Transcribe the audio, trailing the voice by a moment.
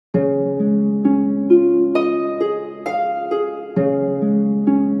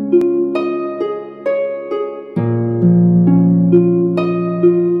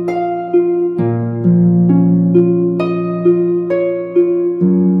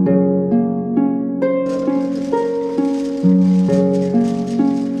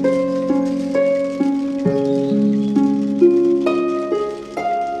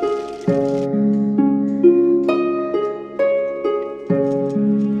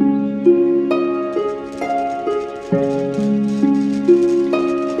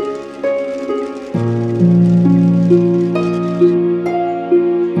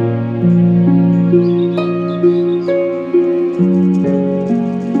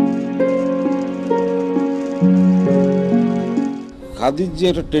খাদির যে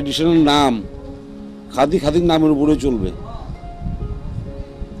একটা ট্রেডিশনাল নাম, খাদির নামের উপরে চলবে,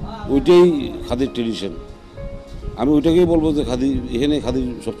 ওইটাই খাদির ট্রেডিশন। আমি ওইটাকেই বলবো যে খাদি, এখানে খাদির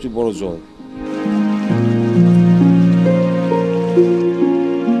সবচেয়ে বড় জয়।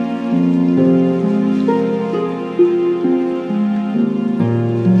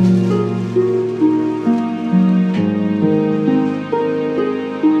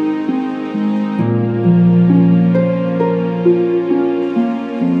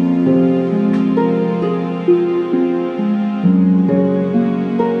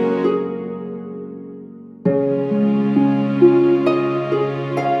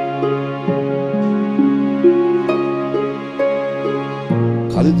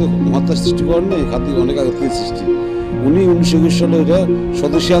 খাদি তো মহাত্মা সৃষ্টি করেন নাই, খাদি অনেক আগে থেকে সৃষ্টি। উনি 1921 সালে এটা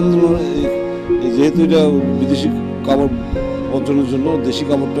স্বদেশী আন্দোলন, যেহেতু এটা বিদেশি কাপড় বর্জনের জন্য দেশি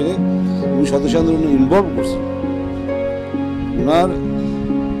কাপড়টাকে উনি স্বদেশী আন্দোলনে ইনভলভ করছেন। ওনার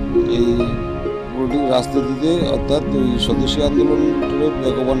এই রাজনীতিতে, অর্থাৎ ওই স্বদেশী আন্দোলনটাকে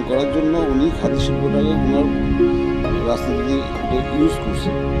বেগবান করার জন্য উনি খাদি শিল্পটাকে ওনার রাজনীতিতে ইউজ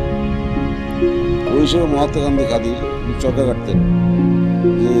করছেন। ওই হিসেবে মহাত্মা গান্ধী খাদি চরকা কাটতেন,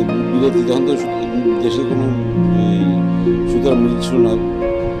 যে বিলেতি তখন তো দেশে কোনো সুতার মিল ছিল না,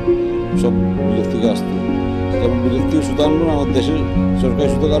 সব বিলেত থেকে আসতো। যেমন বিলেত থেকে সুতা আনবো না, আমার দেশে সরকারি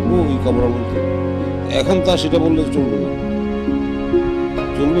সুতা কাটবো, ওই কাপড় আনবো। এখন তা সেটা বললে চলবে না,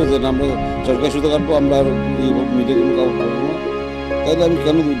 চলবে যে আমরা সরকারি সুতা কাটবো, আমরা আর মিলে কোনো কাপড় কাটবো না। তাহলে আমি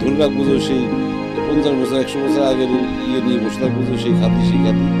কেন ধরে রাখবো যে সেই 50 বছর 100 বছর আগের ইয়ে নিয়ে বসে থাকবো যে সেই খাদি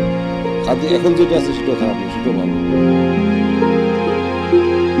খাদি এখন যেটা আছে সেটাও খারাপ না, সেটাও ভালো।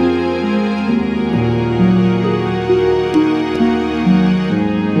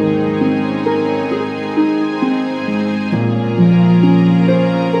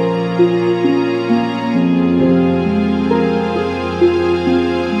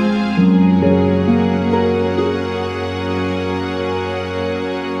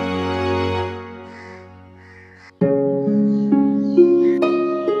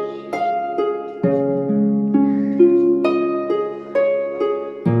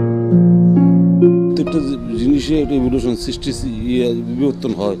 প্রত্যেকটা জিনিসে একটা ইভলিউশন, সৃষ্টি,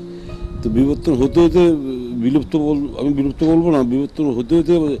 বিবর্তন হয়। তো বিবর্তন হতে হতে বিলুপ্ত, আমি বিলুপ্ত বলবো না, বিবর্তন হতে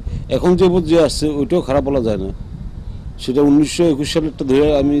হতে এখন যে আসছে ওইটাও খারাপ বলা যায় না। সেটা 1921 সালেরটা ধরে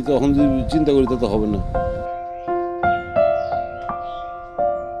আমি তখন যদি চিন্তা করি তাতে হবে না।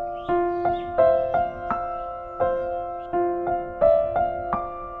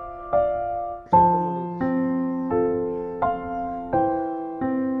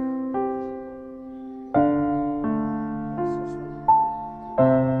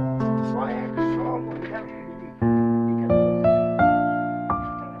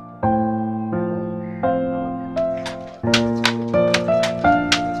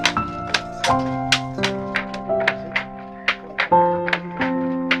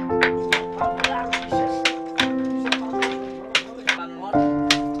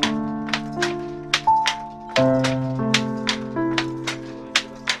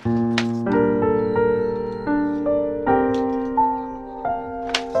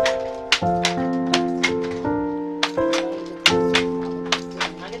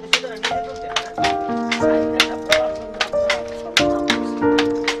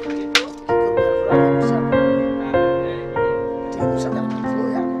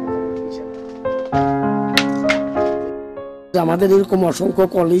 আমাদের এরকম অসংখ্য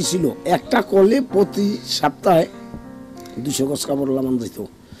কলই ছিল, একটা কলে প্রতি সপ্তাহে 200 গজ কাপড় লামান দিত।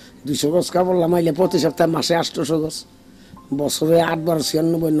 200 গজ কাপড় লামাইলে প্রতি সপ্তাহে মাসে 800 গজ, বছরে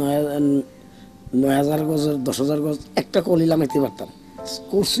 8-12-96 গজের 10,000 গজ একটা কলি লামাইতে পারতাম।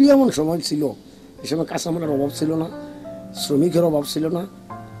 করছি এমন সময় ছিল, এই সময় কাঁচামালের অভাব ছিল না, শ্রমিকের অভাব ছিল না,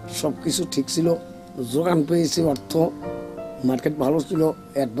 সব কিছু ঠিক ছিল, যোগান পেয়েছি, অর্থ মার্কেট ভালো ছিল,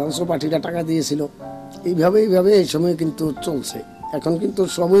 অ্যাডভান্সও পার্টিরা টাকা দিয়েছিল। এইভাবে এই সময় কিন্তু চলছে। এখন কিন্তু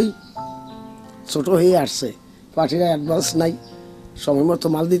সবই ছোট হয়ে আসছে, পার্টিরা অ্যাডভান্স নাই, সময় মতো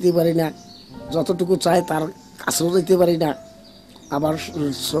মাল দিতে পারি না, যতটুকু চায় তার কাছেও দিতে পারি না, আবার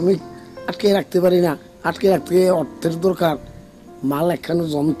শ্রমিক আটকে রাখতে পারি না, আটকে রাখতে অর্থের দরকার। মাল একখানে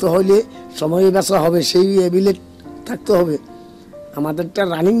জমতে হইলে সময়ে বেচা হবে, সেই এবিলেট থাকতে হবে। আমাদেরটা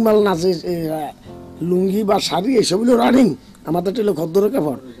রানিং মাল না, যে লুঙ্গি বা শাড়ি এসবগুলো রানিং, আমাদেরটা হলো খদ্দরের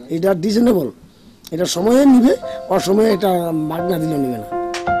কাপড়, এটা ডিজনেবল, এটা সময়ে নিবে, অসময়ে এটা মাগনা দিলেও নিবে না।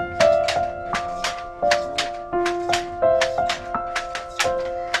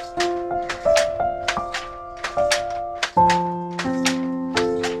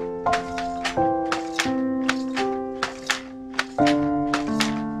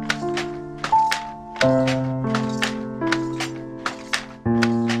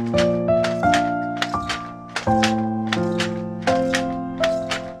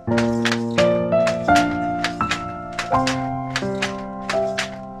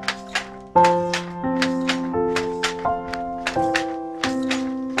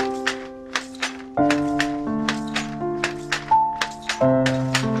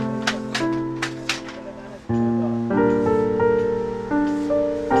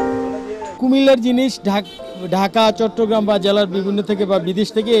 কুমিল্লার জিনিস ঢাকা চট্টগ্রাম বা জেলার বিভিন্ন থেকে বা বিদেশ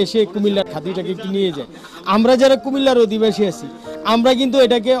থেকে এসে কুমিল্লার খাদিটাকে নিয়ে যায়। আমরা যারা কুমিল্লার অধিবাসী আছি আমরা কিন্তু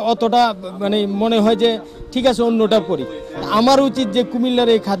এটাকে অতটা মানে মনে হয় যে ঠিক আছে অন্যটা পরি। আমার উচিত যে কুমিল্লার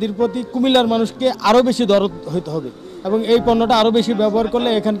এই খাদির প্রতি কুমিল্লার মানুষকে আরও বেশি দরদ হইতে হবে এবং এই পণ্যটা আরও বেশি ব্যবহার করলে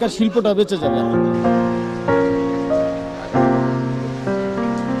এখানকার শিল্পটা বেঁচে যাবে।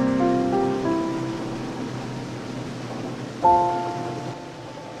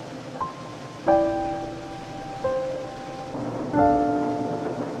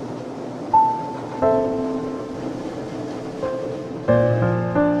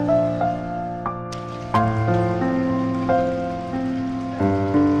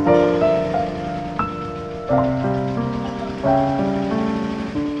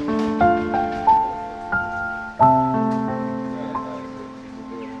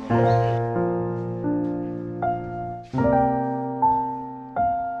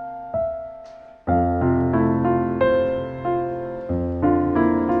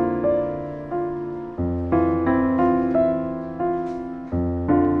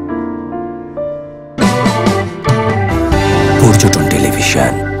 পর্যটন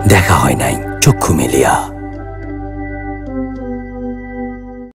টেলিভিশন দেখা হয় নাই চক্ষু মিলিয়া।